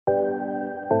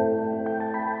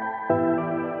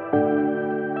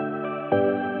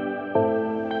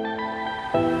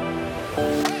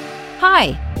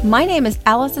My name is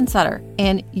Allison Sutter,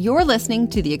 and you're listening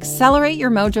to the Accelerate Your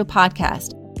Mojo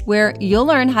podcast, where you'll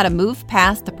learn how to move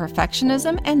past the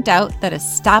perfectionism and doubt that is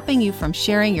stopping you from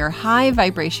sharing your high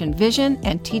vibration vision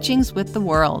and teachings with the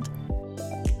world.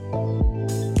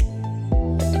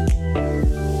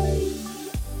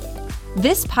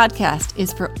 This podcast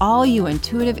is for all you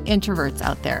intuitive introverts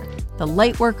out there, the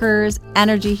light workers,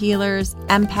 energy healers,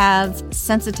 empaths,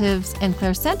 sensitives, and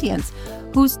clairsentients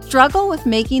who struggle with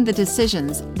making the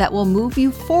decisions that will move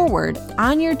you forward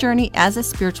on your journey as a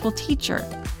spiritual teacher.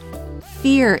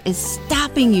 Fear is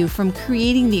stopping you from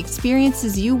creating the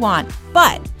experiences you want,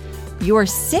 but you're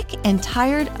sick and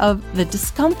tired of the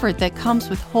discomfort that comes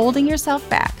with holding yourself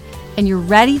back, and you're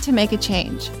ready to make a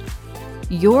change.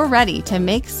 You're ready to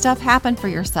make stuff happen for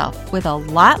yourself with a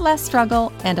lot less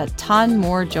struggle and a ton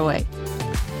more joy.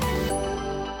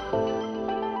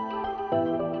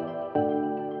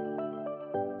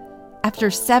 After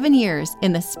 7 years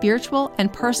in the spiritual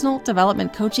and personal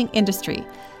development coaching industry,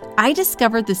 I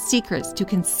discovered the secrets to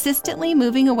consistently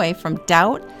moving away from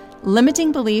doubt,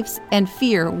 limiting beliefs, and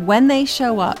fear when they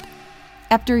show up.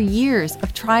 After years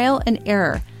of trial and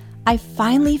error, I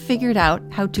finally figured out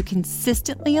how to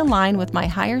consistently align with my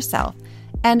higher self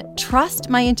and trust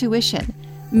my intuition,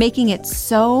 making it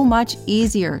so much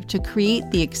easier to create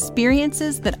the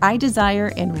experiences that I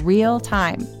desire in real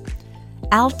time.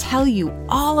 I'll tell you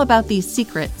all about these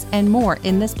secrets and more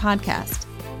in this podcast.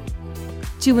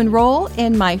 To enroll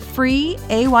in my free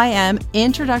AYM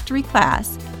introductory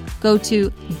class, go to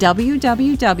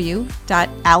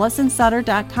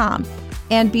www.allisonsutter.com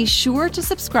and be sure to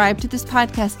subscribe to this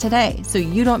podcast today so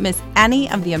you don't miss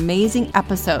any of the amazing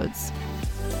episodes.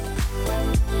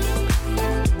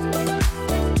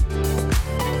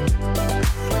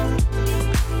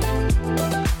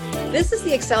 This is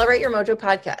the Accelerate Your Mojo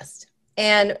podcast.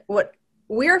 And what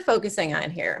we're focusing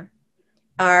on here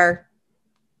are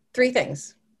three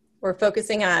things. We're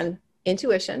focusing on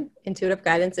intuition, intuitive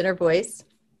guidance, inner voice,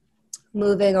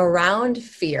 moving around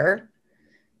fear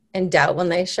and doubt when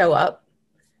they show up,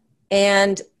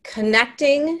 and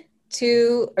connecting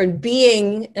to or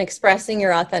being and expressing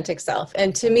your authentic self.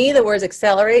 And to me, the words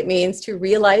accelerate means to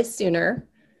realize sooner,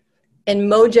 and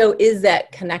mojo is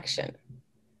that connection.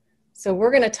 So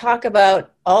we're going to talk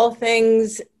about all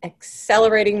things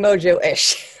accelerating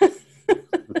mojo-ish.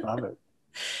 Love it.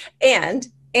 And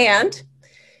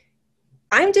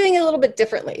I'm doing it a little bit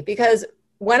differently because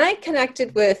when I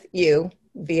connected with you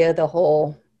via the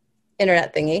whole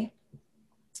internet thingy,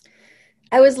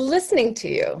 I was listening to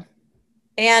you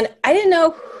and I didn't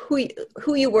know who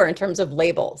you were in terms of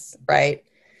labels, right?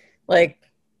 Like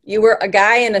you were a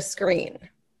guy in a screen.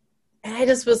 And I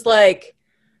just was like,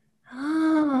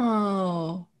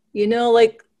 oh,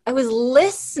 like I was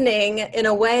listening in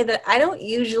a way that I don't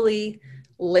usually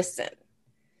listen.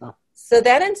 Oh. So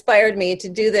that inspired me to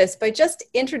do this by just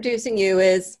introducing you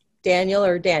as Daniel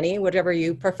or Danny, whatever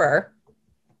you prefer.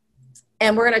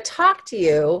 And we're going to talk to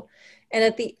you. And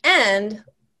at the end,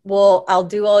 I'll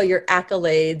do all your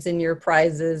accolades and your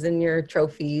prizes and your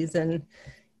trophies and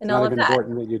all of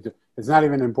that. It's not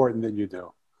even important that you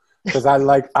do. Because I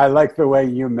like the way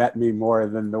you met me more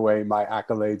than the way my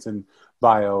accolades and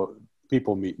bio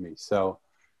people meet me. So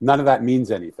none of that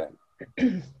means anything.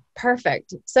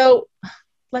 Perfect. So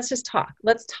let's just talk.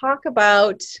 Let's talk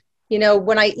about,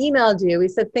 when I emailed you, we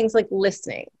said things like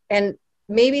listening. And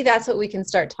maybe that's what we can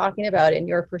start talking about in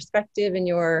your perspective and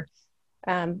your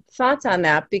thoughts on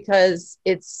that, because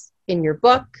it's in your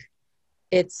book.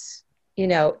 It's,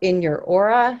 in your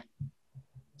aura.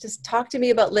 Just talk to me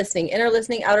about listening, inner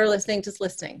listening, outer listening, just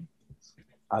listening.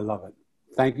 I love it.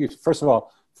 Thank you. First of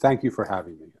all, thank you for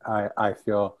having me. I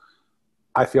feel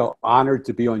honored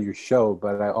to be on your show,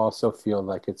 but I also feel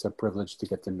like it's a privilege to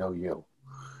get to know you.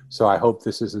 So I hope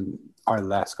this isn't our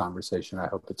last conversation. I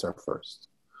hope it's our first.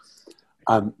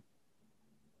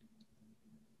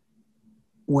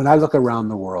 When I look around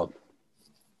the world,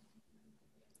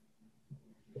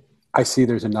 I see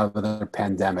there's another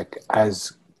pandemic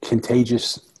as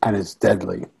contagious and as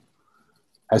deadly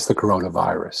as the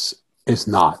coronavirus is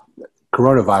not.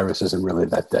 Coronavirus isn't really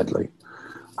that deadly.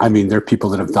 I mean, there are people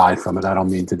that have died from it. I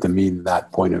don't mean to demean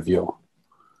that point of view.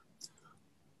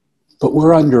 But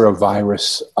we're under a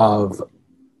virus of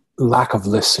lack of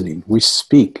listening. We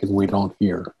speak and we don't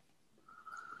hear.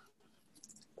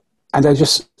 And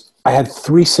I had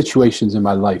 3 situations in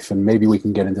my life, and maybe we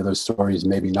can get into those stories,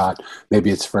 maybe not. Maybe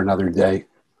it's for another day.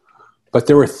 But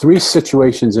there were 3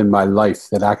 situations in my life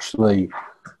that actually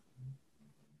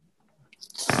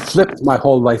flipped my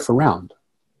whole life around.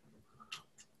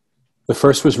 The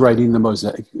first was writing the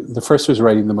Mosaic.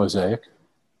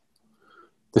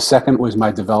 The second was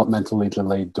my developmentally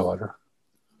delayed daughter.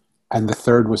 And the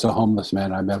third was a homeless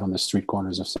man I met on the street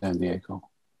corners of San Diego.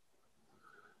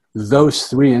 Those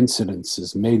three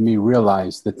incidences made me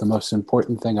realize that the most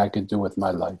important thing I could do with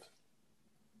my life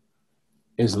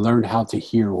is learn how to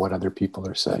hear what other people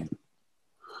are saying.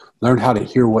 Learn how to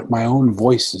hear what my own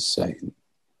voice is saying.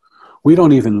 We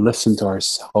don't even listen to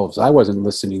ourselves. I wasn't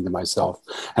listening to myself.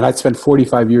 And I'd spent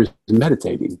 45 years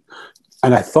meditating.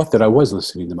 And I thought that I was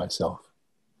listening to myself.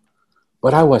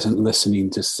 But I wasn't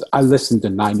listening to, I listened to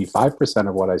 95%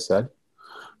 of what I said.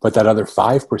 But that other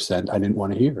 5% I didn't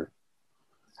want to hear.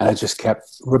 And I just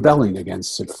kept rebelling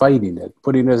against it, fighting it,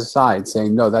 putting it aside,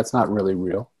 saying, no, that's not really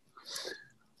real.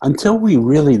 Until we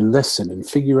really listen and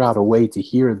figure out a way to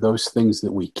hear those things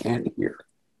that we can't hear.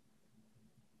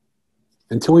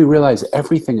 Until we realize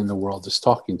everything in the world is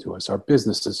talking to us. Our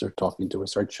businesses are talking to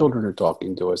us. Our children are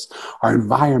talking to us. Our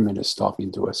environment is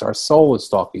talking to us. Our soul is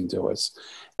talking to us.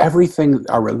 Everything,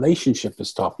 our relationship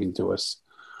is talking to us.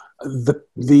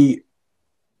 The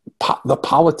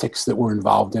politics that we're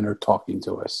involved in are talking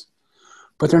to us.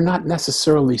 But they're not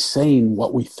necessarily saying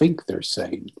what we think they're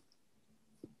saying.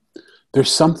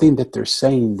 There's something that they're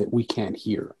saying that we can't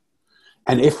hear.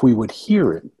 And if we would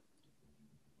hear it,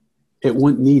 it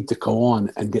wouldn't need to go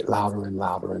on and get louder and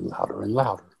louder and louder and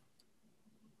louder.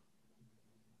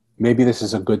 Maybe this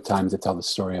is a good time to tell the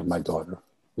story of my daughter.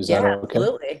 Is that okay?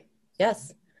 Absolutely.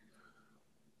 Yes.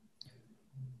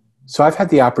 So I've had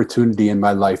the opportunity in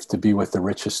my life to be with the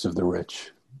richest of the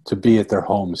rich, to be at their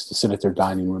homes, to sit at their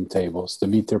dining room tables, to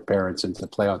meet their parents, and to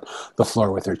play on the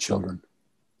floor with their children.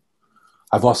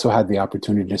 I've also had the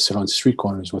opportunity to sit on street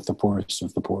corners with the poorest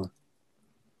of the poor,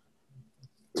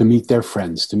 to meet their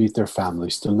friends, to meet their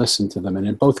families, to listen to them. And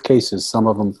in both cases, some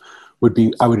of them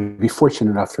I would be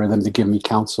fortunate enough for them to give me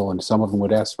counsel, and some of them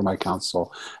would ask for my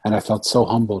counsel. And I felt so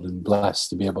humbled and blessed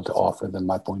to be able to offer them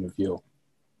my point of view.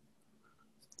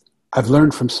 I've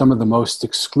learned from some of the most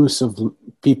exclusive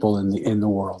people in the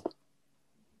world.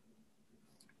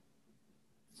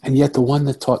 And yet the one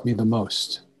that taught me the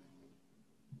most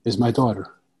is my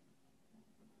daughter.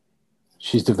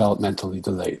 She's developmentally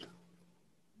delayed.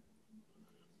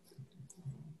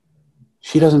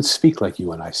 She doesn't speak like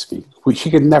you and I speak. She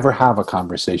could never have a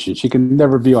conversation. She could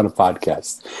never be on a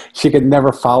podcast. She could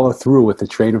never follow through with the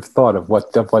train of thought of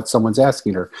what someone's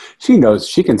asking her. She knows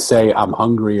she can say, I'm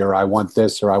hungry, or I want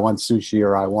this, or I want sushi,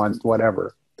 or I want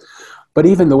whatever. But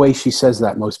even the way she says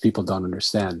that, most people don't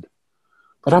understand.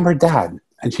 But I'm her dad,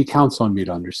 and she counts on me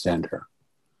to understand her.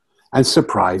 And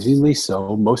surprisingly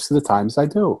so, most of the times I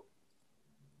do.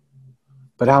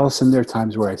 But Allison, there are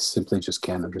times where I simply just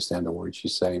can't understand the words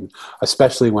she's saying,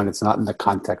 especially when it's not in the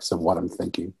context of what I'm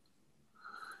thinking.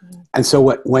 And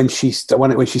so when she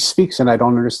speaks and I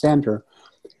don't understand her,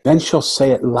 then she'll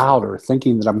say it louder,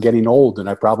 thinking that I'm getting old and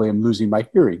I probably am losing my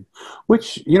hearing,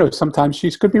 which, sometimes she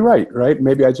could be right?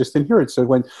 Maybe I just didn't hear it.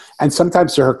 And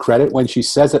sometimes, to her credit, when she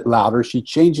says it louder, she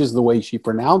changes the way she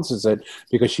pronounces it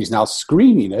because she's now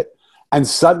screaming it. And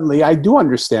suddenly I do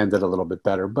understand it a little bit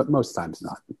better, but most times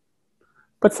not.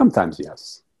 But sometimes,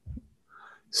 yes.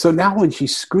 So now when she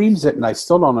screams it and I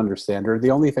still don't understand her, the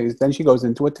only thing is then she goes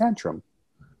into a tantrum.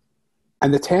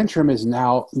 And the tantrum is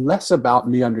now less about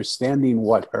me understanding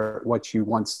what she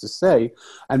wants to say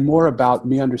and more about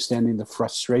me understanding the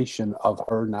frustration of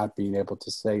her not being able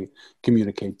to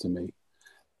communicate to me.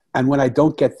 And when I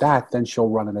don't get that, then she'll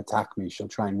run and attack me. She'll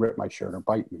try and rip my shirt or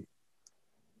bite me.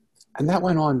 And that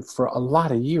went on for a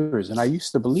lot of years. And I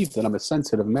used to believe that I'm a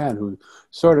sensitive man who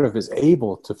sort of is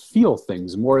able to feel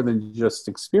things more than just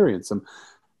experience them.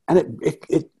 And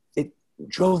it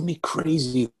drove me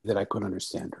crazy that I couldn't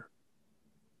understand her.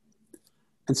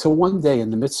 And so one day in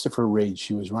the midst of her rage,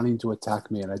 she was running to attack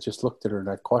me. And I just looked at her and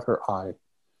I caught her eye.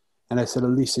 And I said,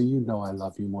 Elisa, you know I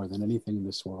love you more than anything in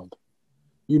this world.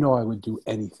 You know I would do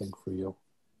anything for you.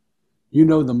 You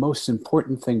know the most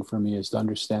important thing for me is to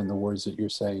understand the words that you're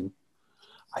saying.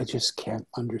 I just can't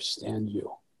understand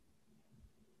you.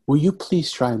 Will you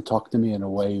please try and talk to me in a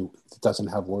way that doesn't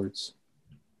have words?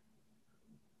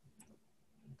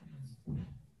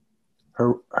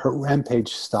 Her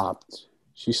rampage stopped.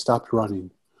 She stopped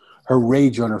running. Her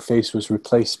rage on her face was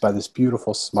replaced by this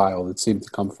beautiful smile that seemed to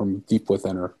come from deep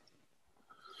within her.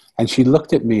 And she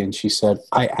looked at me and she said,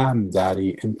 I am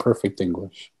Daddy, in perfect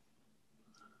English.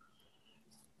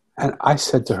 And I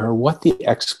said to her, what the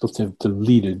expletive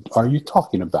deleted are you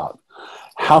talking about?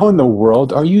 How in the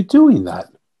world are you doing that?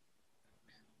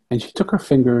 And she took her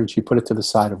finger and she put it to the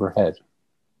side of her head.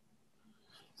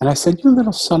 And I said, you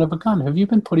little son of a gun, have you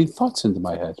been putting thoughts into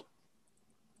my head?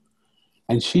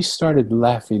 And she started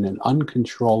laughing an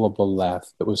uncontrollable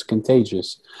laugh that was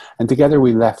contagious. And together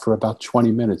we laughed for about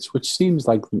 20 minutes, which seems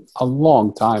like a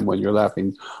long time when you're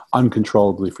laughing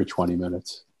uncontrollably for 20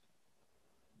 minutes.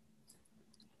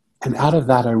 And out of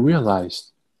that, I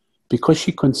realized because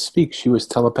she couldn't speak, she was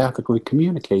telepathically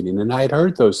communicating. And I had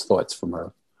heard those thoughts from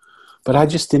her. But I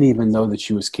just didn't even know that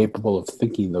she was capable of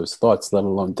thinking those thoughts, let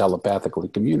alone telepathically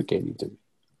communicating to me.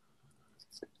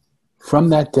 From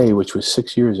that day, which was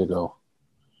 6 years ago,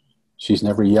 she's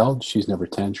never yelled, she's never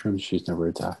tantrumed, she's never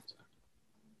attacked.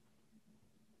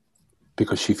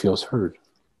 Because she feels heard.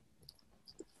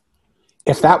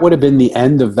 If that would have been the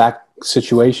end of that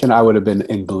situation, I would have been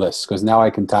in bliss, because now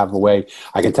I can have a way,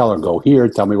 I can tell her, go here,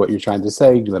 tell me what you're trying to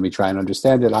say, let me try and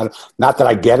understand it. Not that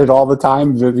I get it all the time,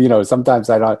 sometimes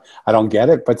I don't get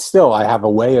it, but still I have a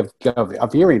way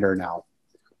of hearing her now.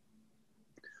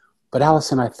 But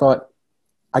Allison, I thought,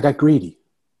 I got greedy.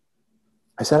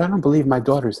 I said, I don't believe my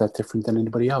daughter's that different than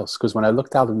anybody else, because when I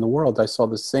looked out in the world, I saw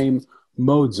the same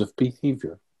modes of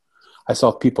behavior. I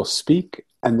saw people speak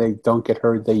and they don't get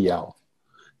heard, they yell.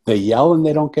 They yell and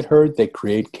they don't get heard, they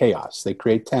create chaos, they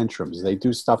create tantrums, they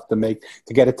do stuff to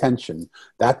get attention.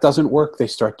 That doesn't work, they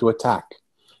start to attack.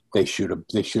 They shoot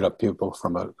up people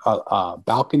from a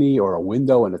balcony or a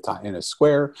window in a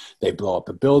square. They blow up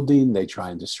a building, they try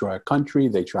and destroy a country,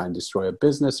 they try and destroy a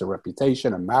business, a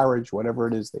reputation, a marriage, whatever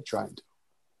it is they try and do.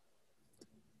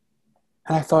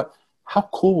 And I thought, how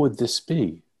cool would this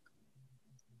be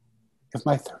if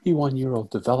my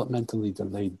 31-year-old developmentally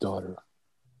delayed daughter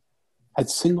had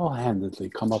single-handedly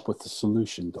come up with the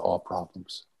solution to all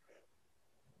problems,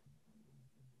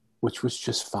 which was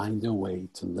just find a way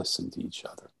to listen to each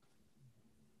other.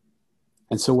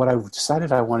 And so what I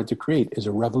decided I wanted to create is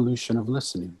a revolution of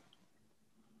listening.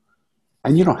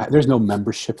 And there's no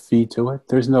membership fee to it.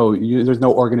 There's no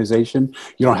organization.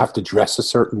 You don't have to dress a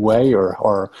certain way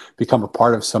or become a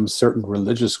part of some certain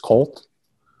religious cult.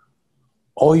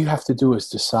 All you have to do is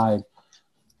decide,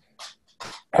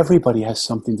 everybody has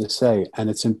something to say, and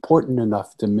it's important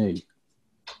enough to me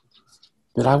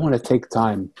that I want to take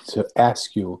time to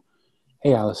ask you,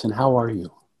 hey, Allison, how are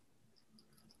you?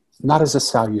 Not as a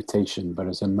salutation, but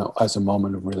as a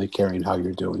moment of really caring how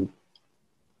you're doing.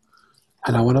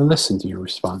 And I want to listen to your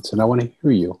response, and I want to hear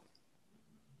you.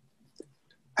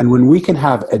 And when we can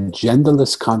have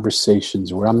agendaless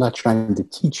conversations where I'm not trying to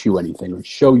teach you anything or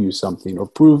show you something or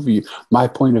prove you my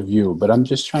point of view, but I'm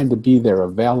just trying to be there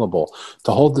available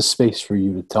to hold the space for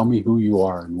you to tell me who you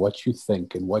are and what you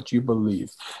think and what you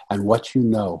believe and what you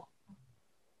know.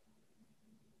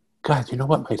 God, you know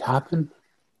what might happen?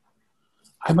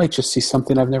 I might just see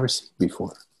something I've never seen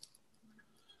before.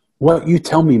 What you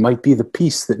tell me might be the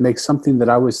piece that makes something that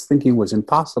I was thinking was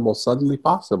impossible suddenly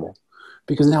possible,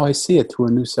 because now I see it through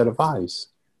a new set of eyes.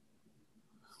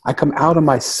 I come out of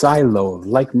my silo of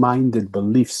like-minded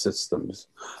belief systems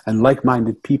and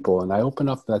like-minded people, and I open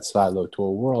up that silo to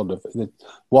a world that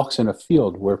walks in a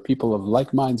field where people of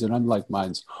like minds and unlike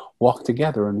minds walk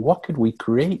together. And what could we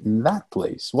create in that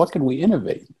place? What could we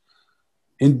innovate?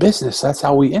 In business, that's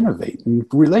how we innovate. In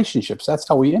relationships, that's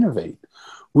how we innovate.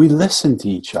 We listen to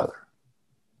each other.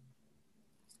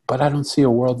 But I don't see a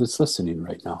world that's listening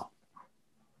right now.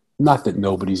 Not that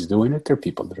nobody's doing it. There are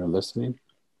people that are listening.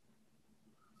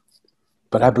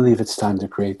 But I believe it's time to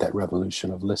create that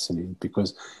revolution of listening,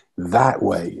 because that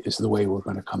way is the way we're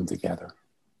going to come together.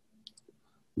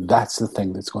 That's the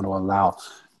thing that's going to allow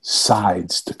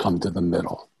sides to come to the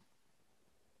middle.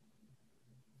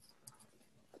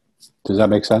 Does that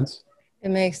make sense? It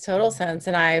makes total sense.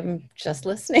 And I'm just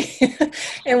listening.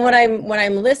 And when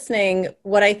I'm listening,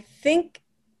 what I think,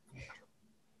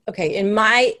 okay, in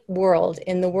my world,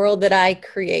 in the world that I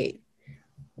create,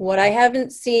 what I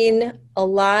haven't seen a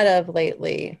lot of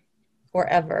lately or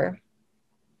ever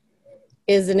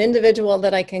is an individual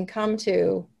that I can come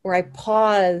to where I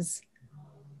pause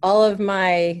all of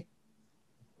my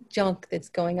junk that's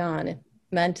going on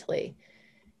mentally.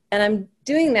 And I'm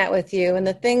doing that with you. And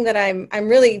the thing that I'm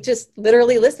really just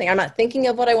literally listening. I'm not thinking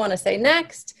of what I want to say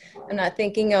next. I'm not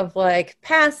thinking of like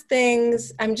past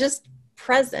things. I'm just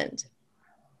present.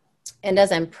 And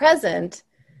as I'm present,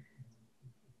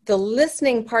 the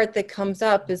listening part that comes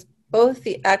up is both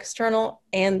the external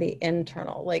and the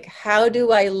internal. Like, how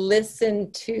do I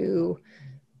listen to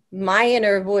my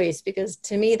inner voice? Because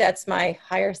to me, that's my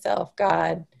higher self,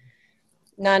 God,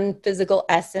 non-physical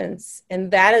essence.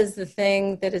 And that is the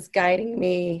thing that is guiding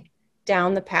me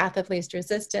down the path of least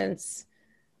resistance.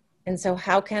 And so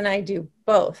how can I do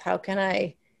both? How can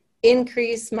I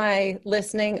increase my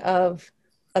listening of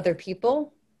other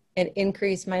people and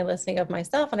increase my listening of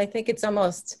myself? And I think it's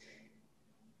almost,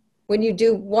 when you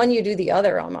do one, you do the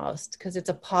other almost, because it's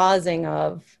a pausing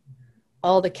of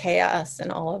all the chaos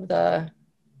and all of the,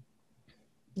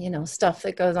 stuff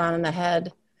that goes on in the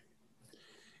head.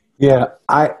 Yeah,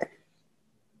 I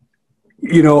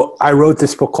wrote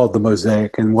this book called The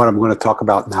Mosaic, and what I'm going to talk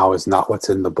about now is not what's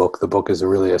in the book. The book is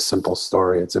really a simple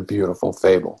story. It's a beautiful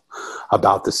fable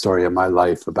about the story of my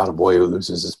life, about a boy who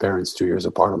loses his parents 2 years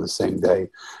apart on the same day.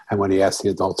 And when he asks the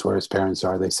adults where his parents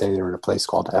are, they say they're in a place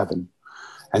called heaven.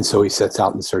 And so he sets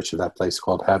out in search of that place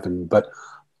called heaven. But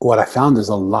what I found is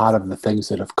a lot of the things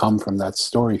that have come from that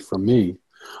story for me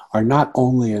are not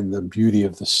only in the beauty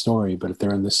of the story, but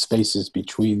they're in the spaces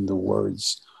between the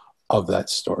words of that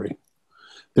story.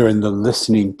 They're in the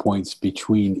listening points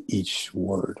between each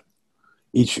word.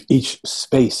 Each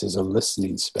space is a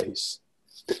listening space.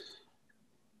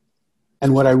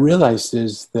 And what I realized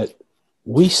is that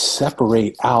we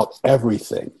separate out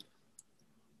everything.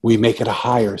 We make it a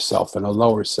higher self and a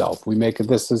lower self. We make it,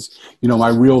 this is, my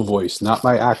real voice, not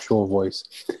my actual voice.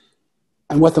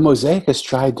 And what the Mosaic has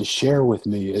tried to share with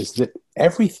me is that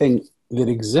everything that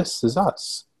exists is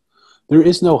us. There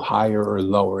is no higher or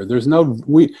lower. There's no,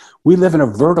 we live in a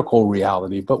vertical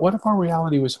reality, but what if our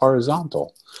reality was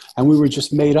horizontal and we were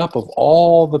just made up of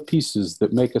all the pieces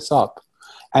that make us up?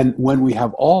 And when we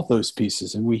have all those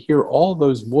pieces and we hear all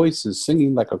those voices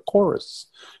singing like a chorus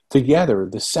together,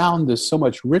 the sound is so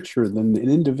much richer than an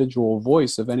individual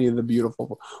voice of any of the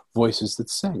beautiful voices that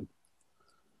sing.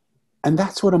 And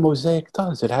that's what a mosaic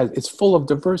does. It's full of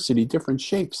diversity, different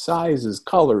shapes, sizes,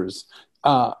 colors,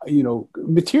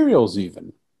 materials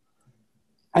even.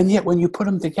 And yet when you put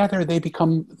them together, they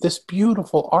become this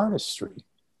beautiful artistry.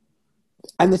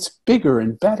 And it's bigger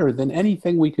and better than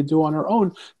anything we could do on our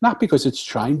own, not because it's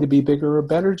trying to be bigger or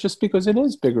better, just because it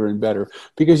is bigger and better,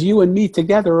 because you and me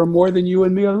together are more than you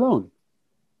and me alone.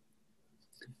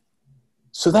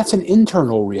 So that's an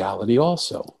internal reality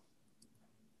also.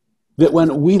 That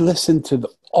when we listen to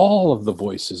all of the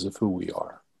voices of who we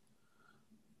are,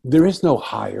 there is no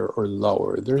higher or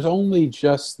lower. There's only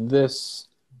just this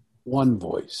one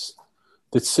voice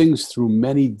that sings through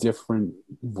many different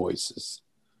voices.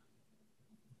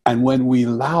 And when we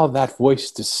allow that voice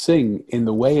to sing in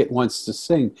the way it wants to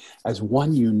sing, as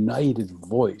one united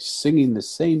voice, singing the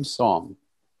same song,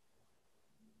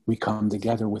 we come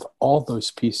together with all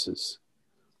those pieces.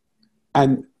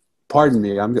 And pardon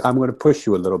me, I'm going to push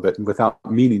you a little bit, and without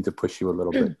meaning to push you a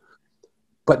little bit.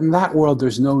 But in that world,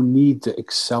 there's no need to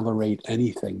accelerate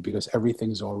anything because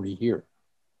everything's already here.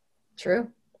 True.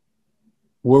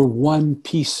 We're one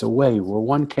piece away. We're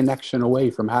one connection away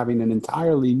from having an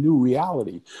entirely new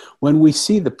reality. When we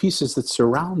see the pieces that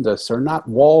surround us are not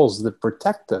walls that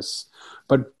protect us,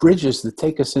 but bridges that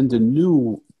take us into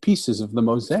new pieces of the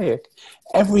mosaic,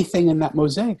 everything in that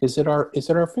mosaic is at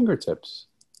our fingertips.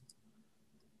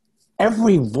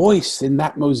 Every voice in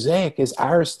that mosaic is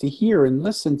ours to hear and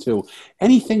listen to.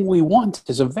 Anything we want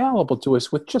is available to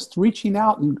us with just reaching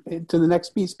out to the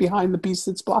next piece behind the piece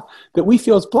that we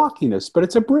feel is blocking us. But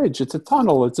it's a bridge, it's a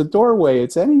tunnel, it's a doorway,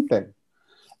 it's anything.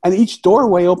 And each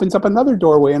doorway opens up another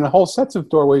doorway and a whole sets of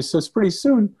doorways. So pretty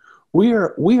soon we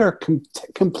are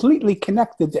completely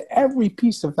connected to every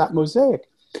piece of that mosaic.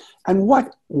 And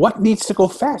what needs to go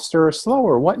faster or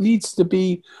slower? What needs to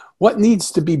be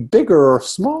bigger or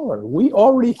smaller? We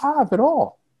already have it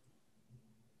all.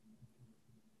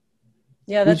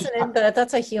 Yeah,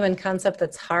 that's a human concept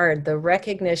that's hard. The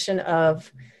recognition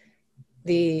of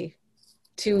the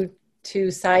two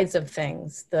sides of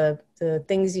things, the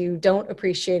things you don't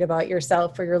appreciate about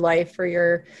yourself or your life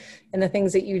and the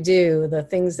things that you do, the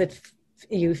things that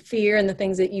you fear and the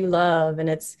things that you love. And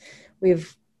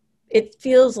it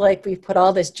feels like we've put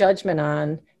all this judgment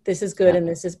on this is good and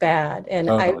this is bad. And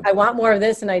totally. I want more of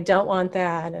this and I don't want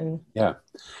that. And yeah.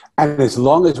 And as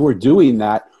long as we're doing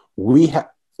that,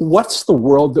 what's the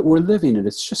world that we're living in?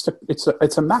 It's just it's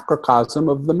a macrocosm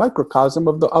of the microcosm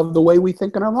of the way we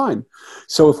think in our mind.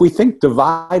 So if we think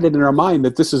divided in our mind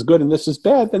that this is good and this is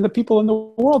bad, then the people in the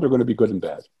world are going to be good and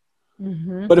bad.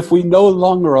 Mm-hmm. But if we no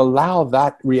longer allow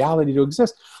that reality to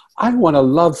exist, I want to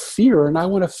love fear and I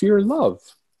want to fear love.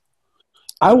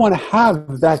 I want to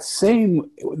have that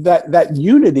same, that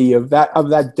unity of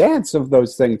that dance of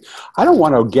those things. I don't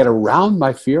want to get around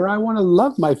my fear. I want to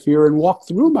love my fear and walk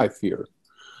through my fear.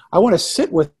 I want to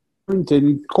sit with it to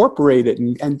incorporate it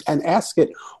and ask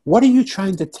it, what are you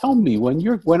trying to tell me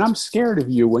when I'm scared of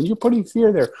you, when you're putting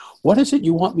fear there? What is it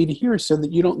you want me to hear so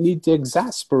that you don't need to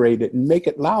exasperate it and make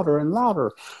it louder and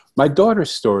louder? My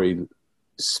daughter's story,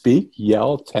 speak,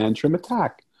 yell, tantrum,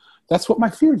 attack. That's what my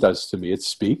fear does to me. It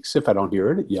speaks. If I don't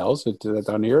hear it, it yells. If I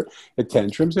don't hear it, it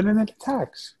tantrums and then it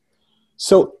attacks.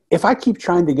 So if I keep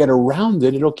trying to get around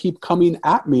it, it'll keep coming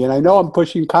at me. And I know I'm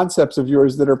pushing concepts of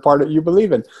yours that are part of you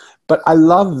believe in, but I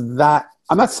love that.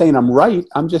 I'm not saying I'm right.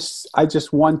 I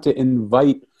just want to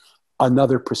invite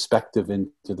another perspective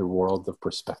into the world of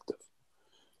perspective.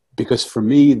 Because for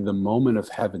me, the moment of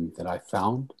heaven that I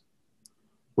found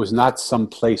was not some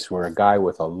place where a guy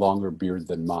with a longer beard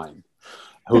than mine,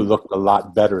 who looked a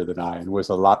lot better than I and was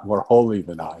a lot more holy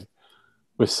than I,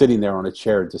 was sitting there on a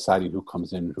chair deciding who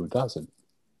comes in and who doesn't.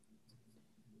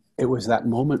 It was that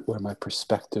moment where my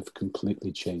perspective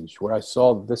completely changed, where I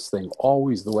saw this thing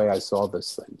always the way I saw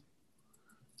this thing.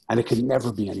 And it could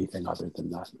never be anything other than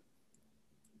that.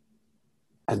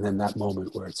 And then that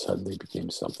moment where it suddenly became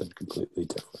something completely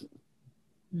different.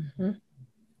 Mm-hmm.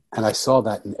 And I saw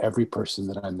that in every person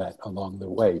that I met along the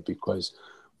way, because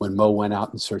when Mo went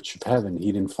out in search of heaven,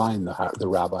 he didn't find the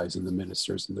rabbis and the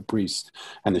ministers and the priests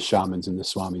and the shamans and the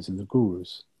swamis and the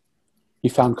gurus. He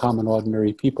found common,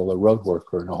 ordinary people, a road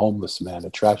worker and a homeless man,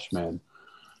 a trash man,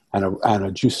 and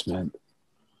a juice man.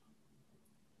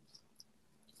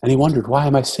 And he wondered, why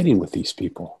am I sitting with these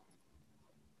people?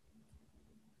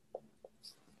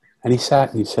 And he sat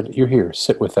and he said, you're here,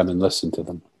 sit with them and listen to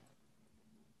them.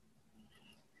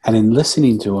 And in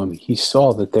listening to him, he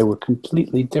saw that they were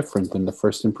completely different than the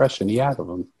first impression he had of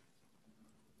them.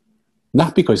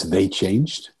 Not because they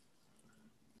changed,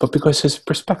 but because his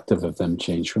perspective of them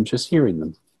changed from just hearing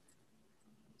them.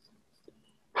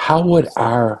 How would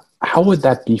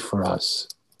that be for us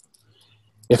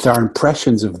if our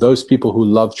impressions of those people who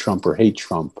love Trump or hate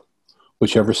Trump,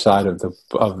 whichever side of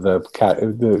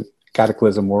the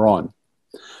cataclysm we're on,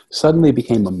 suddenly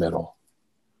became a middle,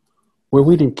 where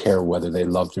we didn't care whether they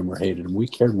loved him or hated him. We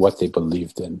cared what they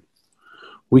believed in.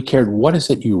 We cared, what is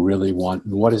it you really want,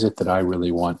 and what is it that I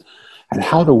really want? And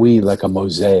how do we, like a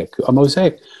mosaic,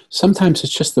 sometimes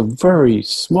it's just the very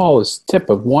smallest tip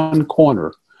of one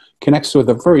corner connects with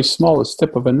the very smallest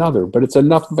tip of another, but it's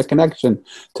enough of a connection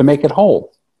to make it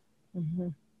whole. Mm-hmm.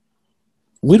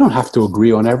 We don't have to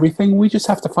agree on everything. We just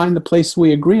have to find the place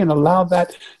we agree and allow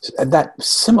that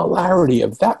similarity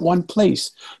of that one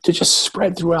place to just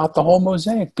spread throughout the whole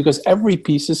mosaic, because every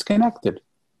piece is connected.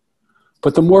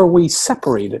 But the more we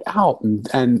separate it out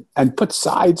and put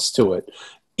sides to it,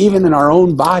 even in our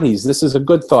own bodies, this is a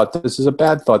good thought, this is a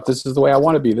bad thought, this is the way I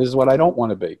want to be, this is what I don't want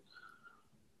to be.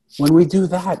 When we do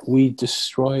that, we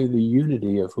destroy the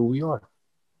unity of who we are.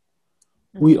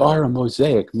 We are a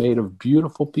mosaic made of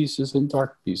beautiful pieces and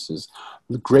dark pieces,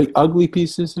 great ugly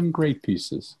pieces and great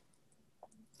pieces.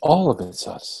 All of it's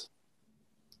us.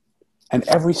 And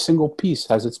every single piece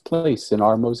has its place in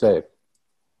our mosaic.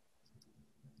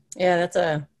 Yeah,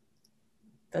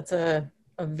 that's a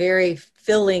very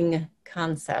filling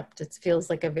concept. It feels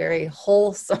like a very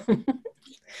wholesome,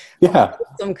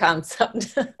 wholesome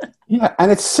concept. Yeah, and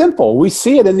it's simple. We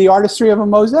see it in the artistry of a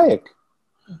mosaic.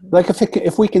 Mm-hmm. Like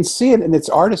if we can see it in its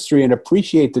artistry and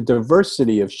appreciate the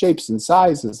diversity of shapes and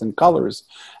sizes and colors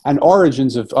and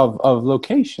origins of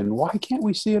location, why can't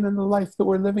we see it in the life that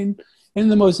we're living, in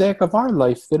the mosaic of our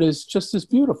life that is just as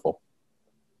beautiful?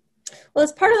 Well,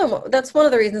 that's one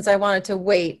of the reasons I wanted to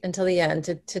wait until the end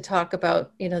to talk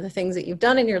about, the things that you've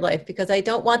done in your life, because I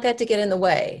don't want that to get in the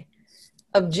way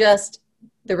of just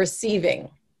the receiving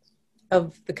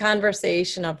of the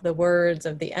conversation, of the words,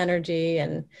 of the energy,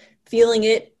 and feeling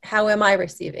it. How am I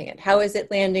receiving it? How is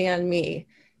it landing on me?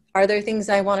 Are there things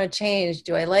I want to change?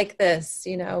 Do I like this?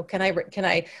 Can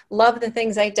I love the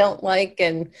things I don't like?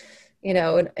 And,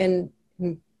 and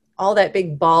all that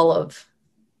big ball of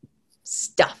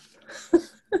stuff.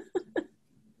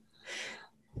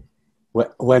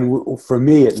 For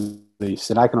me at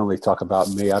least, and I can only talk about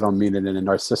me, I don't mean it in a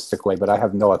narcissistic way, but I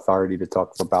have no authority to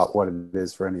talk about what it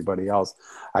is for anybody else.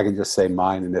 I can just say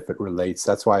mine, and if it relates,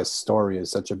 that's why a story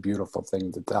is such a beautiful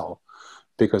thing to tell,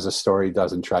 because a story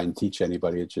doesn't try and teach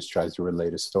anybody, it just tries to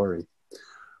relate a story.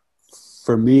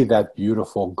 For me, that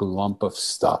beautiful glump of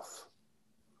stuff,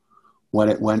 when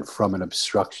it went from an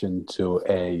obstruction to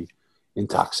a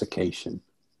intoxication,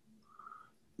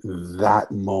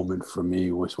 that moment for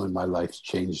me was when my life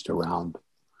changed around,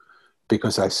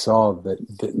 because I saw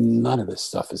that none of this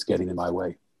stuff is getting in my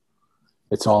way.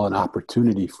 It's all an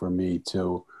opportunity for me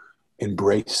to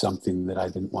embrace something that I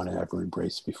didn't want to ever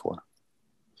embrace before.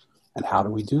 And how do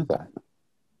we do that?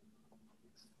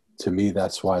 To me,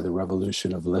 that's why the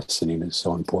revolution of listening is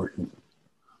so important.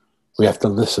 We have to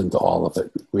listen to all of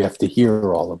it. We have to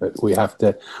hear all of it. We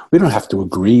don't have to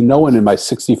agree. No one in my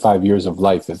 65 years of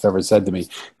life has ever said to me,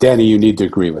 Danny, you need to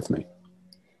agree with me.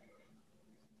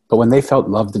 But when they felt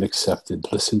loved and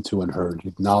accepted, listened to and heard,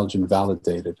 acknowledged and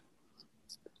validated,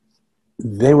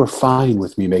 they were fine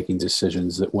with me making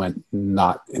decisions that went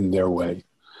not in their way.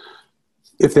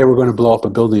 If they were going to blow up a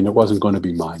building, it wasn't going to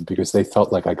be mine because they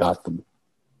felt like I got them.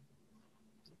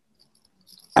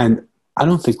 And I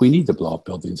don't think we need to blow up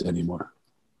buildings anymore.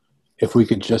 If we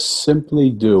could just simply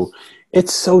do,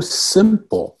 it's so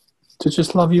simple to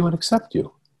just love you and accept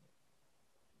you.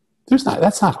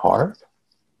 That's not hard.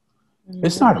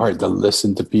 It's not hard to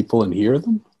listen to people and hear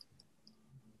them.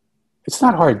 It's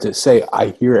not hard to say, I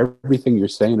hear everything you're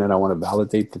saying and I want to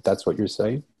validate that that's what you're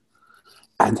saying.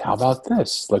 And how about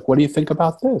this? Like, what do you think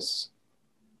about this?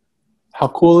 How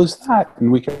cool is that?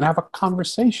 And we can have a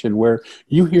conversation where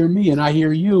you hear me and I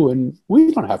hear you, and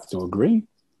we don't have to agree.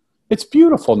 It's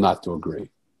beautiful not to agree.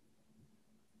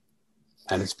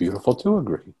 And it's beautiful to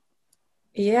agree.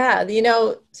 Yeah. You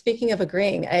know, speaking of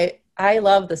agreeing, I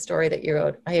love the story that you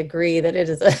wrote. I agree that it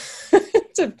is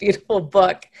it's a beautiful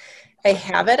book. I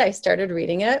have it. I started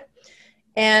reading it.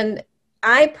 And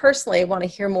I personally want to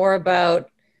hear more about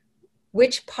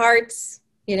which parts,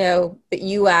 you know, that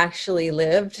you actually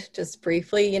lived, just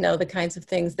briefly, you know, the kinds of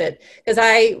things that, because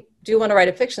I do want to write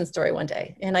a fiction story one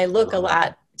day. And I look a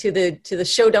lot to the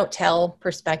show don't tell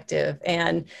perspective,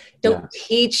 and don't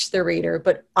teach the reader,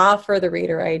 but offer the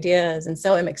reader ideas. And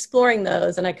so I'm exploring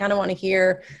those, and I kind of want to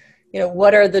hear, you know,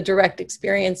 what are the direct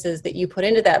experiences that you put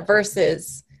into that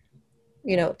versus,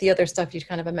 you know, the other stuff you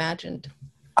kind of imagined.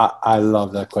 I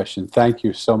love that question. Thank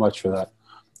you so much for that.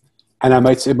 And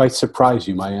it might surprise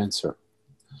you, my answer.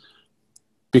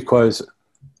 Because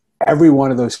every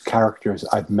one of those characters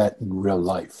I've met in real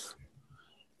life.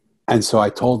 And so I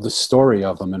told the story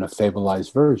of them in a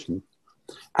fableized version.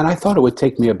 And I thought it would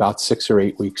take me about 6 or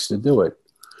 8 weeks to do it.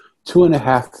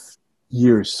 2.5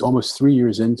 years, almost 3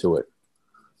 years into it,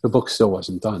 the book still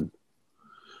wasn't done.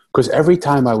 Because every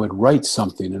time I would write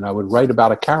something and I would write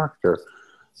about a character,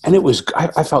 and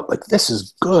I felt like this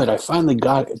is good. I finally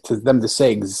got it to them to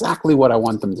say exactly what I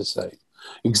want them to say,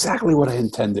 exactly what I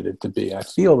intended it to be. I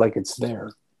feel like it's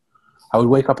there. I would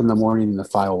wake up in the morning and the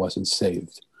file wasn't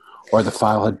saved, or the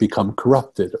file had become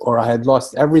corrupted, or I had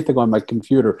lost everything on my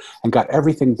computer and got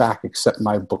everything back except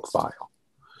my book file.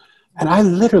 And I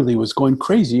literally was going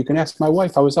crazy. You can ask my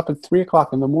wife. I was up at 3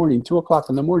 o'clock in the morning, 2 o'clock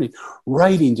in the morning,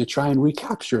 writing to try and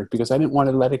recapture it because I didn't want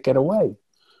to let it get away.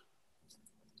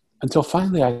 Until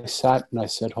finally I sat and I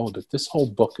said, hold it. This whole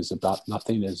book is about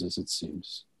nothing as it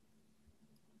seems.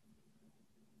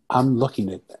 I'm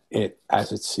looking at it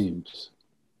as it seems.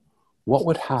 What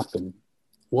would happen?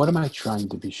 What am I trying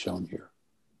to be shown here?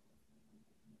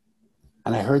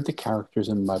 And I heard the characters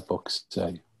in my book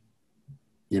say,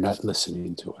 you're not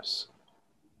listening to us.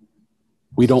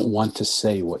 We don't want to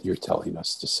say what you're telling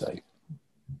us to say.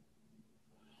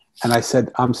 And I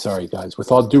said, I'm sorry, guys,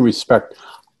 with all due respect,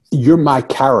 you're my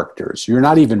characters. You're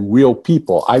not even real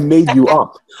people. I made you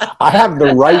up. I have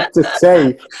the right to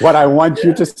say what I want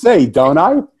you to say, don't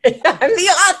I? I'm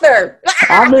the author.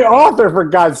 I'm the author, for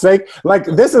God's sake. Like,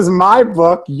 this is my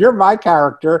book. You're my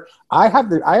character. I have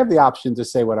the option to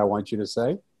say what I want you to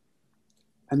say.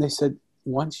 And they said,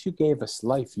 once you gave us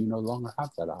life, you no longer have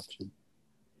that option.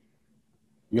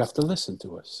 You have to listen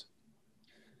to us.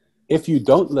 If you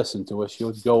don't listen to us,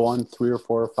 you'll go on 3 or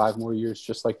 4 or 5 more years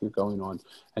just like you're going on,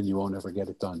 and you won't ever get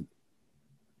it done.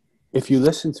 If you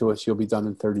listen to us, you'll be done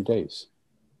in 30 days.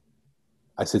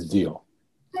 I said, deal.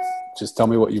 Just tell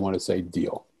me what you want to say,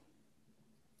 deal.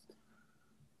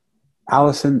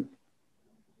 Allison,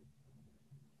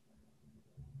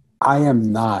 I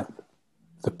am not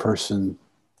the person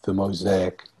the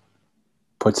Mosaic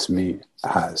puts me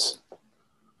as.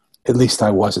 At least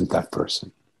I wasn't that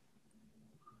person.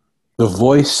 The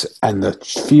voice and the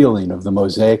feeling of the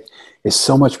Mosaic is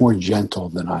so much more gentle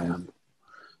than I am.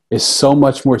 Is so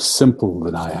much more simple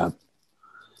than I am.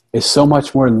 Is so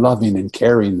much more loving and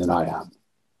caring than I am.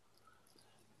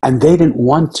 And they didn't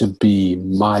want to be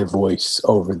my voice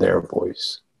over their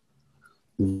voice.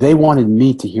 They wanted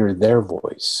me to hear their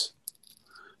voice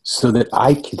so that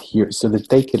I could hear, so that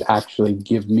they could actually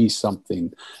give me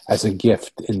something as a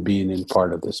gift in being in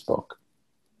part of this book.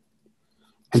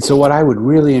 And so what I would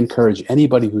really encourage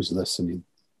anybody who's listening,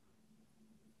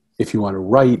 if you want to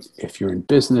write, if you're in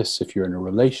business, if you're in a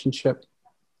relationship,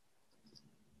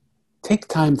 take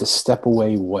time to step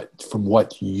away from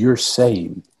what you're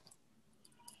saying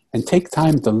and take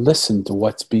time to listen to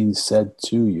what's being said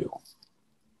to you.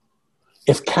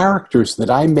 If characters that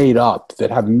I made up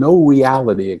that have no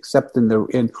reality except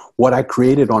in what I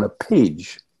created on a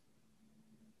page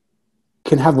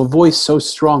can have a voice so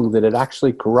strong that it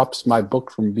actually corrupts my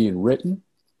book from being written,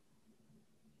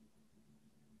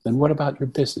 then what about your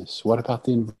business? What about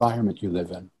the environment you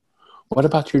live in? What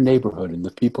about your neighborhood and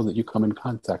the people that you come in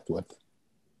contact with?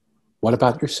 What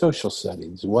about your social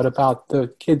settings? What about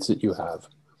the kids that you have?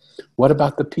 What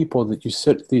about the people that you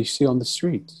see on the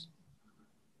streets?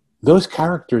 Those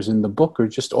characters in the book are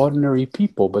just ordinary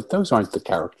people, but those aren't the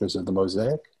characters of the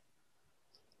mosaic.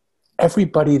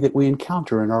 Everybody that we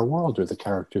encounter in our world are the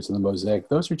characters in the mosaic.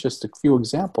 Those are just a few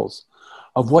examples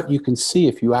of what you can see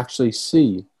if you actually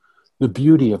see the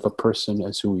beauty of a person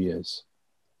as who he is.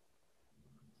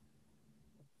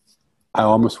 I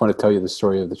almost want to tell you the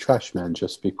story of the trash man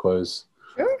just because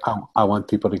Sure. I want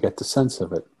people to get the sense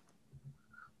of it.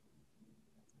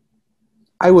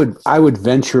 I would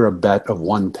venture a bet of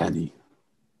 1 penny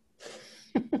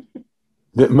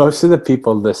that most of the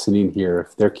people listening here,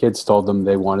 if their kids told them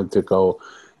they wanted to go,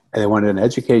 and they wanted an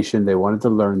education, they wanted to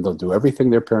learn, they'll do everything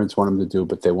their parents want them to do,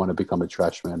 but they want to become a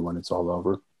trash man when it's all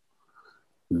over,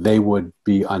 they would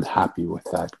be unhappy with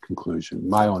that conclusion.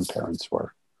 My own parents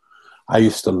were. I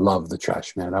used to love the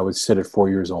trash man. I would sit at 4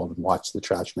 years old and watch the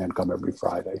trash man come every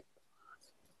Friday.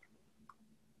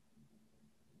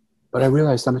 But I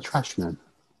realized I'm a trash man.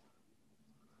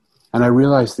 And I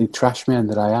realized the trash man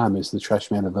that I am is the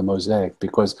trash man of the mosaic,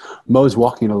 because Mo's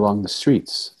walking along the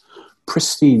streets,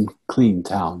 pristine, clean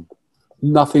town,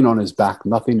 nothing on his back,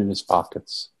 nothing in his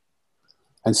pockets.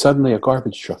 And suddenly a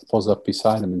garbage truck pulls up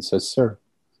beside him and says, "Sir,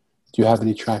 do you have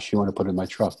any trash you want to put in my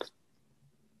truck?"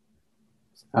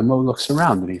 And Mo looks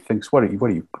around and he thinks, what are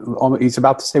you, he's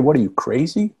about to say, "What are you,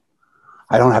 crazy?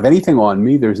 I don't have anything on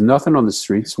me. There's nothing on the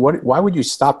streets. Why would you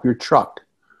stop your truck?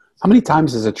 How many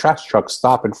times does a trash truck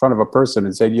stop in front of a person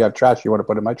and say, 'Do you have trash you want to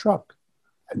put in my truck?'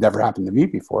 It never happened to me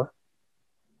before."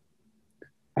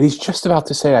 And he's just about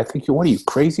to say, "What are you,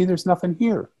 crazy? There's nothing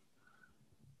here."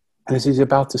 And as he's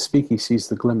about to speak, he sees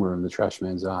the glimmer in the trash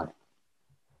man's eye.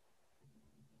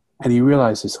 And he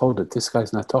realizes, hold it, this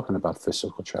guy's not talking about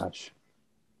physical trash.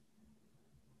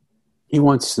 He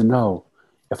wants to know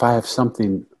if I have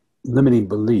something, limiting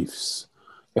beliefs,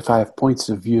 if I have points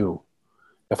of view,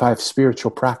 if I have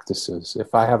spiritual practices,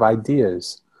 if I have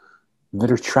ideas that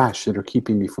are trash that are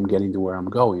keeping me from getting to where I'm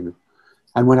going.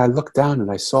 And when I looked down and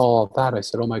I saw all that, I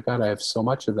said, "Oh my God, I have so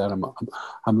much of that.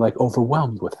 I'm like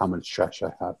overwhelmed with how much trash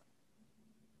I have."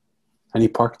 And he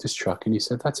parked his truck and he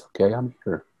said, "That's okay, I'm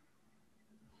here."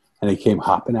 And he came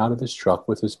hopping out of his truck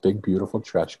with his big, beautiful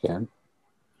trash can.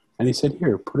 And he said,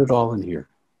 "Here, put it all in here."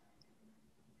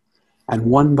 And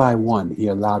one by one, he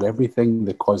allowed everything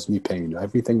that caused me pain,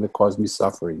 everything that caused me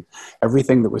suffering,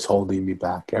 everything that was holding me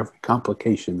back, every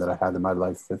complication that I had in my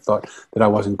life that thought that I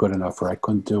wasn't good enough or I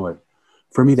couldn't do it,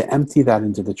 for me to empty that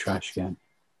into the trash can.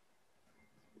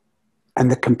 And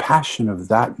the compassion of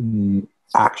that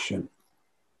action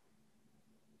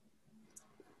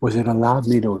was it allowed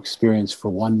me to experience for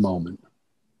one moment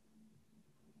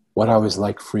what I was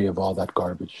like free of all that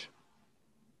garbage.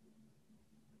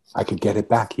 I could get it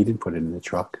back. He didn't put it in the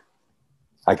truck.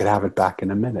 I could have it back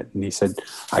in a minute. And he said,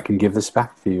 "I can give this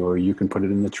back to you, or you can put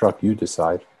it in the truck. You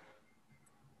decide."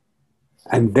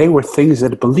 And they were things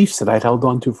beliefs that I'd held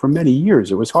on to for many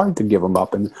years. It was hard to give them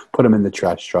up and put them in the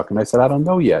trash truck. And I said, "I don't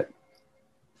know yet."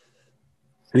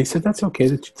 And he said, "That's okay.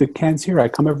 The can's here. I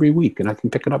come every week and I can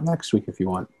pick it up next week if you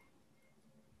want."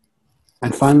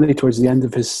 And finally, towards the end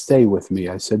of his stay with me,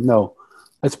 I said, "No,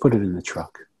 let's put it in the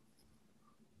truck."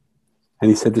 And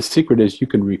he said, "The secret is you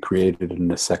can recreate it in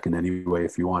a second anyway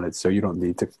if you want it. So you don't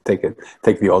need to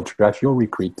take the old trash. You'll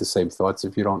recreate the same thoughts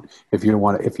if you don't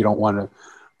want to.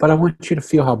 But I want you to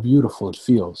feel how beautiful it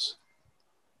feels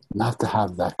not to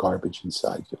have that garbage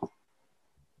inside you."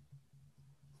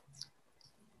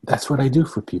 That's what I do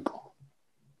for people.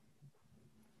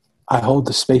 I hold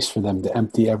the space for them to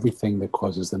empty everything that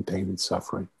causes them pain and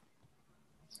suffering,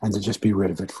 and to just be rid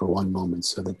of it for one moment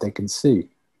so that they can see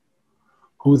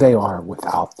who they are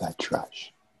without that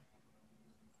trash.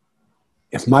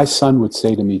 If my son would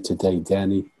say to me today,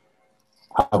 "Danny,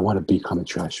 I want to become a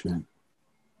trash man,"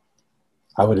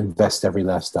 I would invest every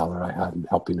last dollar I had in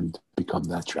helping him to become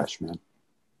that trash man,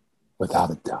 without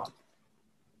a doubt.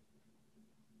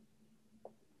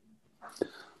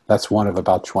 That's one of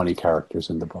about 20 characters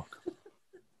in the book.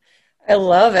 I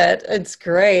love it. It's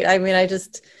great. I mean,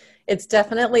 it's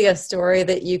definitely a story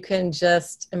that you can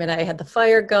I had the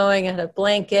fire going, I had a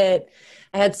blanket,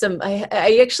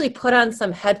 I actually put on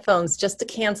some headphones just to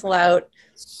cancel out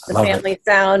the family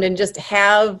sound and just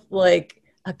have like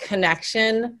a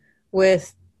connection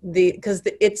with because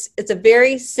it's a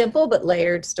very simple but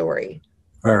layered story.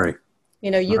 Very.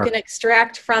 You can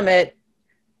extract from it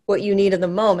what you need in the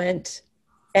moment.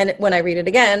 And when I read it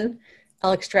again,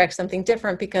 I'll extract something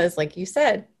different because, like you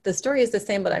said, the story is the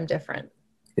same, but I'm different.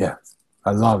 Yeah.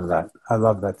 I love that. I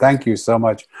love that. Thank you so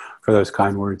much for those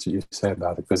kind words that you say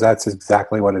about it, because that's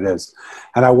exactly what it is.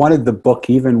 And I wanted the book,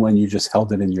 even when you just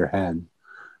held it in your hand.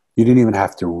 You didn't even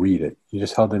have to read it. You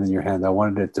just held it in your hand. I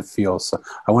wanted it to feel,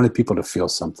 I wanted people to feel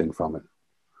something from it.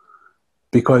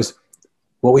 Because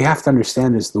what we have to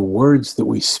understand is the words that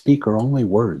we speak are only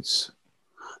words.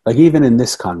 Like even in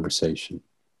this conversation,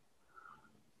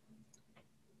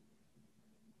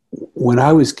 when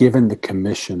I was given the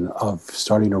commission of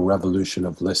starting a revolution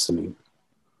of listening,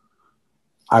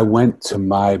 I went to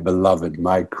my beloved,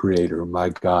 my creator, my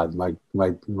God, my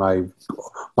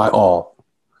all.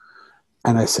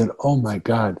 And I said, oh my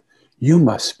God, you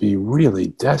must be really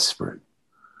desperate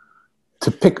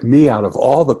to pick me out of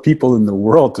all the people in the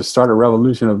world to start a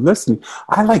revolution of listening.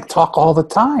 I talk all the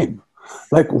time.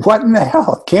 Like, what in the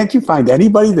hell? Can't you find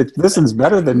anybody that listens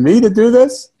better than me to do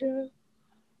this? Yeah.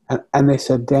 And they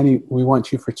said, Danny, we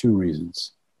want you for two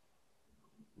reasons.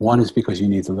 One is because you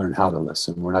need to learn how to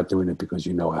listen. We're not doing it because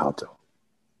you know how to.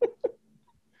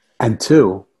 And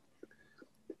two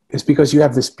is because you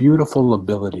have this beautiful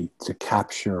ability to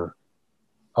capture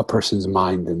a person's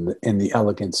mind in the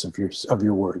elegance of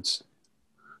your words.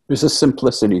 There's a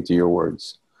simplicity to your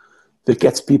words that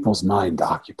gets people's mind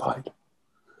occupied.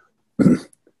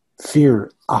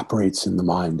 Fear operates in the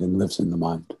mind and lives in the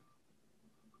mind.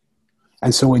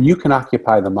 And so when you can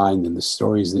occupy the mind in the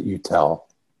stories that you tell,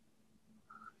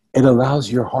 it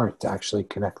allows your heart to actually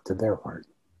connect to their heart.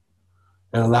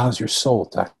 It allows your soul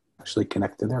to actually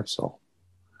connect to their soul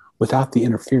without the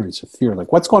interference of fear.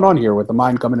 Like, what's going on here with the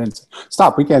mind coming in and saying,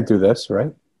 stop, we can't do this,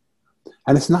 right?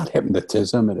 And it's not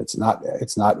hypnotism, and it's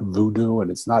not voodoo, and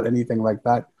it's not anything like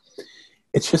that.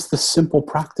 It's just the simple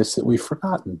practice that we've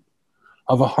forgotten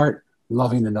of a heart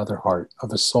loving another heart,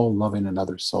 of a soul loving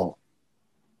another soul,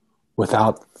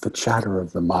 without the chatter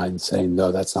of the mind saying,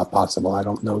 no, that's not possible. I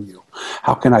don't know you.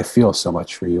 How can I feel so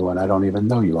much for you when I don't even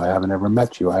know you? I haven't ever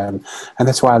met you. And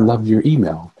that's why I loved your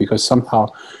email, because somehow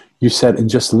you said, in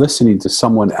just listening to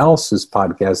someone else's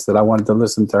podcast that I wanted to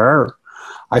listen to her,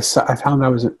 I found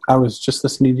I was just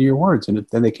listening to your words, and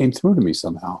then they came through to me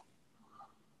somehow.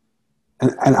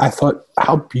 And I thought,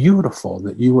 how beautiful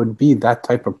that you would be that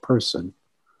type of person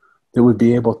that would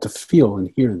be able to feel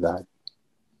and hear that.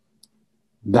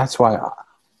 That's why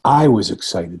I was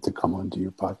excited to come onto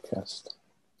your podcast.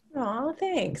 Oh,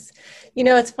 thanks. You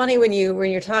know, it's funny when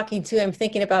you're talking to, I'm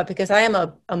thinking about, because I'm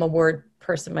a word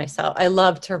person myself. I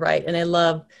love to write, and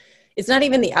it's not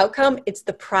even the outcome, it's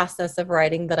the process of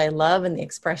writing that I love, and the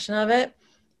expression of it.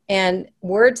 And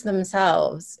words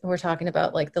themselves, we're talking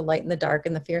about like the light and the dark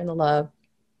and the fear and the love.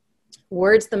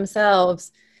 Words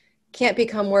themselves can't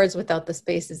become words without the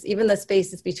spaces, even the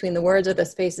spaces between the words or the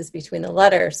spaces between the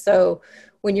letters. So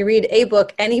when you read a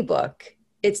book, any book,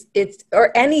 it's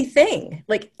or anything,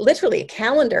 like literally a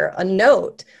calendar, a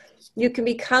note, you can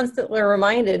be constantly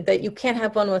reminded that you can't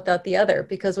have one without the other,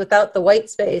 because without the white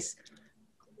space,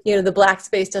 the black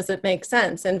space doesn't make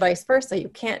sense, and vice versa. You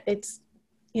can't, it's,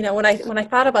 when I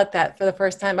thought about that for the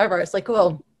first time ever, it's like,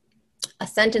 well, a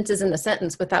sentence isn't a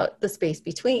sentence without the space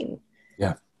between.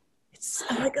 Yeah.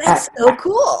 I'm like, that's so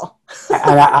cool.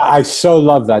 And I so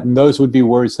love that. And those would be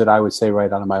words that I would say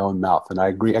right out of my own mouth. And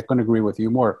I couldn't agree with you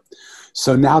more.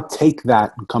 So now take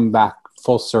that and come back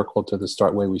full circle to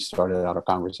the way we started out our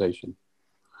conversation.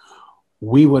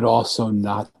 We would also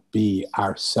not be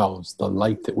ourselves, the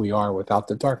light that we are, without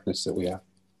the darkness that we have.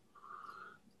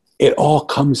 It all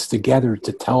comes together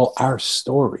to tell our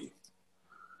story.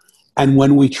 And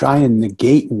when we try and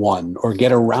negate one or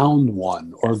get around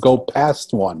one or go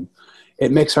past one,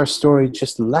 it makes our story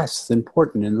just less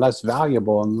important and less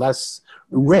valuable and less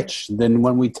rich than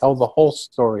when we tell the whole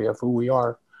story of who we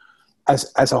are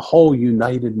as a whole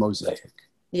united mosaic.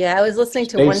 Yeah, I was listening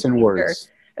to Space and words.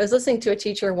 I was listening to a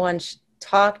teacher once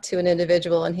talk to an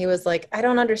individual, and he was like, I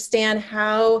don't understand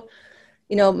how,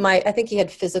 I think he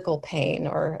had physical pain,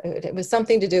 or it was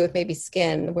something to do with maybe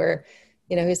skin, where,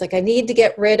 he's like, I need to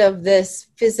get rid of this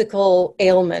physical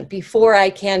ailment before I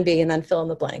can be, and then fill in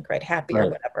the blank, right? Happy or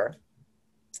whatever.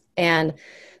 And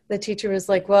the teacher was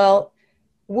like, well,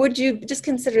 would you just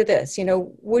consider this,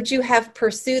 would you have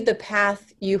pursued the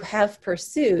path you have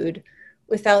pursued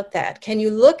without that? Can you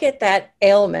look at that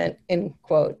ailment, in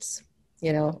quotes,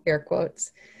 air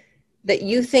quotes, that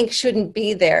you think shouldn't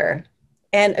be there,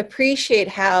 and appreciate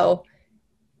how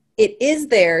it is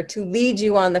there to lead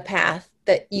you on the path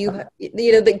that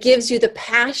that gives you the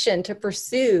passion to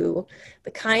pursue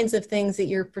the kinds of things that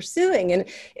you're pursuing? And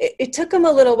it took him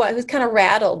a little while. He was kind of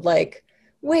rattled, like,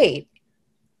 wait,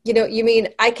 you mean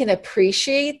I can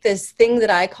appreciate this thing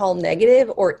that I call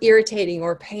negative or irritating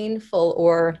or painful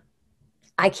or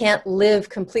I can't live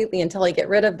completely until I get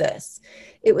rid of this.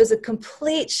 It was a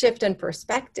complete shift in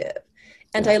perspective.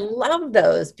 And I love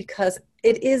those because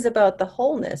it is about the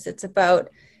wholeness. It's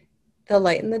about the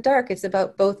light and the dark. It's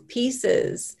about both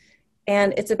pieces.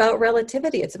 And it's about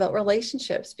relativity. It's about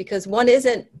relationships, because one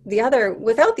isn't the other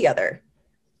without the other.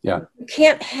 Yeah. You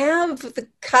can't have the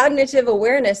cognitive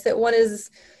awareness that one is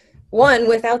one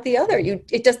without the other.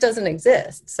 It just doesn't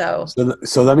exist. So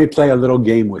let me play a little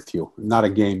game with you. Not a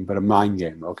game, but a mind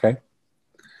game, okay?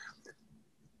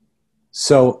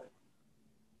 So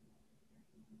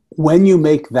when you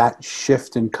make that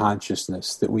shift in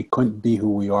consciousness that we couldn't be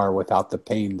who we are without the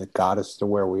pain that got us to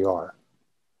where we are,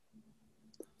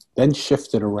 then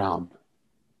shift it around.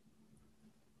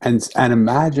 And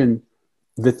imagine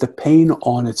that the pain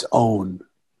on its own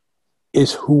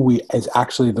is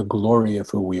actually the glory of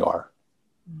who we are.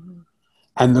 Mm-hmm.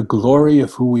 And the glory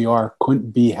of who we are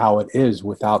couldn't be how it is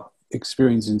without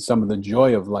experiencing some of the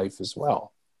joy of life as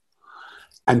well.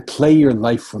 And play your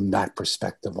life from that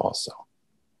perspective also.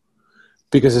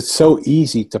 Because it's so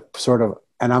easy to sort of,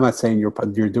 and I'm not saying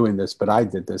you're doing this, but I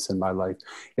did this in my life.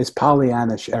 It's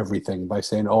Pollyannish everything by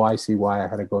saying, oh, I see why I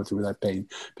had to go through that pain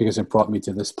because it brought me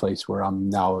to this place where I'm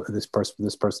now this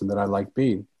person that I like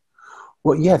being.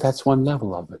 Well, yeah, that's one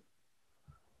level of it.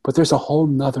 But there's a whole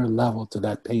nother level to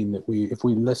that pain that if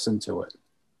we listen to it,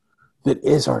 that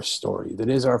is our story, that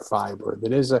is our fiber,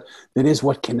 that is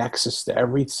what connects us to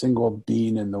every single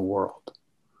being in the world.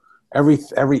 Every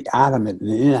adamant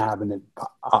and inanimate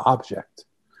object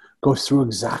goes through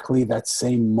exactly that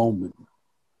same moment.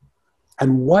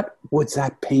 And what would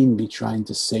that pain be trying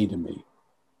to say to me?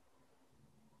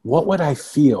 What would I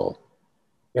feel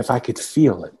if I could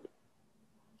feel it?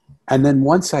 And then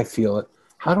once I feel it,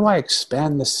 how do I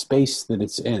expand the space that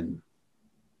it's in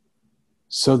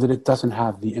so that it doesn't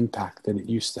have the impact that it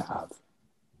used to have?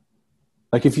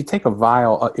 Like if you take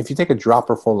a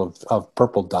dropper full of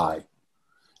purple dye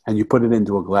and you put it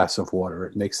into a glass of water,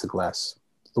 it makes the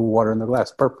water in the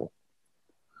glass purple.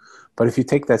 But if you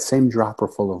take that same dropper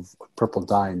full of purple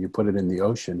dye and you put it in the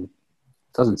ocean, it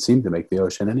doesn't seem to make the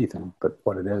ocean anything but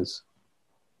what it is.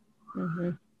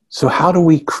 Mm-hmm. So how do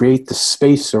we create the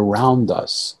space around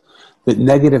us that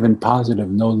negative and positive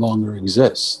no longer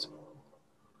exist?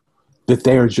 That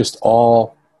they are just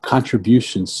all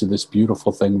contributions to this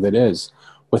beautiful thing that is,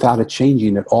 without it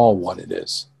changing at all what it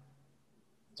is.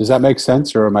 Does that make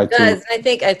sense, or am I too? It does.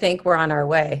 I think we're on our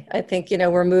way. I think,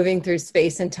 we're moving through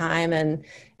space and time, and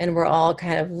we're all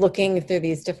kind of looking through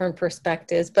these different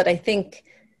perspectives. But I think,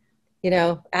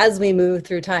 as we move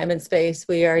through time and space,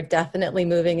 we are definitely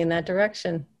moving in that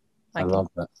direction. I love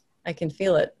that. I can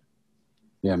feel it.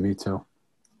 Yeah, me too.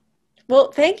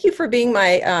 Well, thank you for being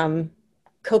my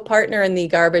co-partner in the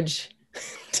garbage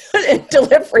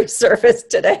delivery service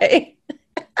today.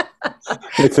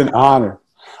 It's an honor.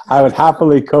 I would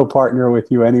happily co-partner with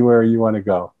you anywhere you want to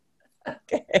go.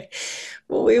 Okay.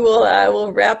 Well,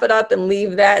 we'll wrap it up and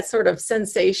leave that sort of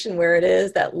sensation where it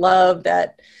is, that love,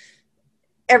 that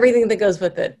everything that goes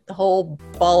with it, the whole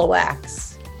ball of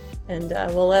wax. And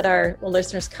we'll let our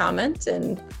listeners comment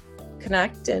and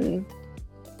connect and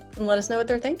let us know what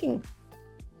they're thinking.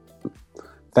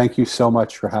 Thank you so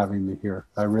much for having me here.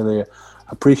 I really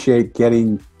appreciate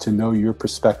getting to know your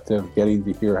perspective, getting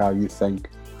to hear how you think.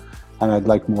 And I'd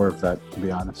like more of that, to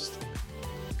be honest.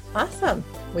 Awesome.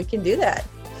 We can do that.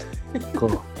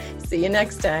 Cool. See you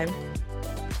next time.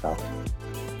 Ciao.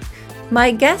 My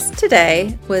guest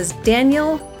today was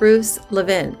Daniel Bruce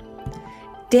Levin.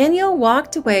 Daniel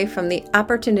walked away from the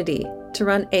opportunity to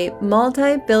run a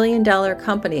multi-billion-dollar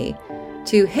company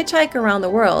to hitchhike around the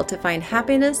world to find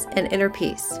happiness and inner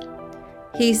peace.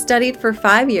 He studied for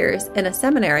 5 years in a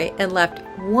seminary and left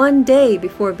one day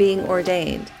before being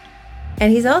ordained.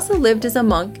 And he's also lived as a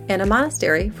monk in a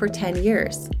monastery for 10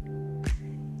 years.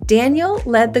 Daniel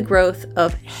led the growth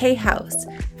of Hay House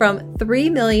from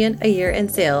 $3 million a year in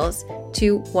sales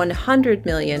to $100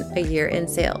 million a year in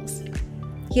sales.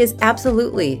 He is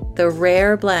absolutely the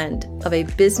rare blend of a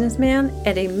businessman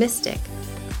and a mystic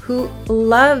who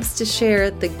loves to share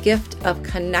the gift of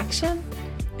connection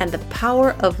and the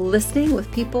power of listening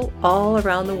with people all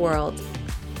around the world.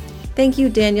 Thank you,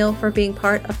 Daniel, for being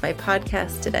part of my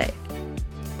podcast today.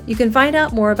 You can find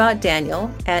out more about Daniel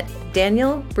at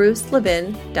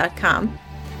danielbrucelevin.com,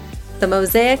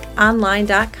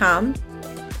 themosaiconline.com,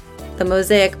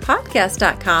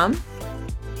 themosaicpodcast.com,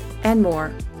 and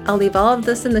more. I'll leave all of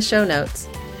this in the show notes.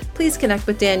 Please connect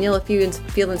with Daniel if you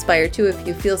feel inspired to, if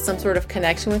you feel some sort of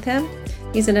connection with him.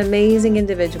 He's an amazing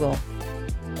individual.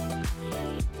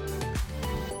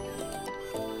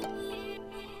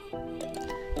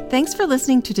 Thanks for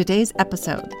listening to today's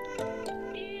episode.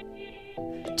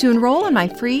 To enroll in my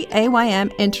free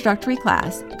AYM introductory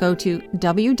class, go to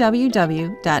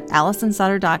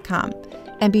www.AllisonSutter.com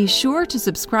and be sure to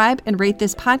subscribe and rate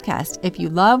this podcast if you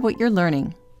love what you're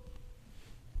learning.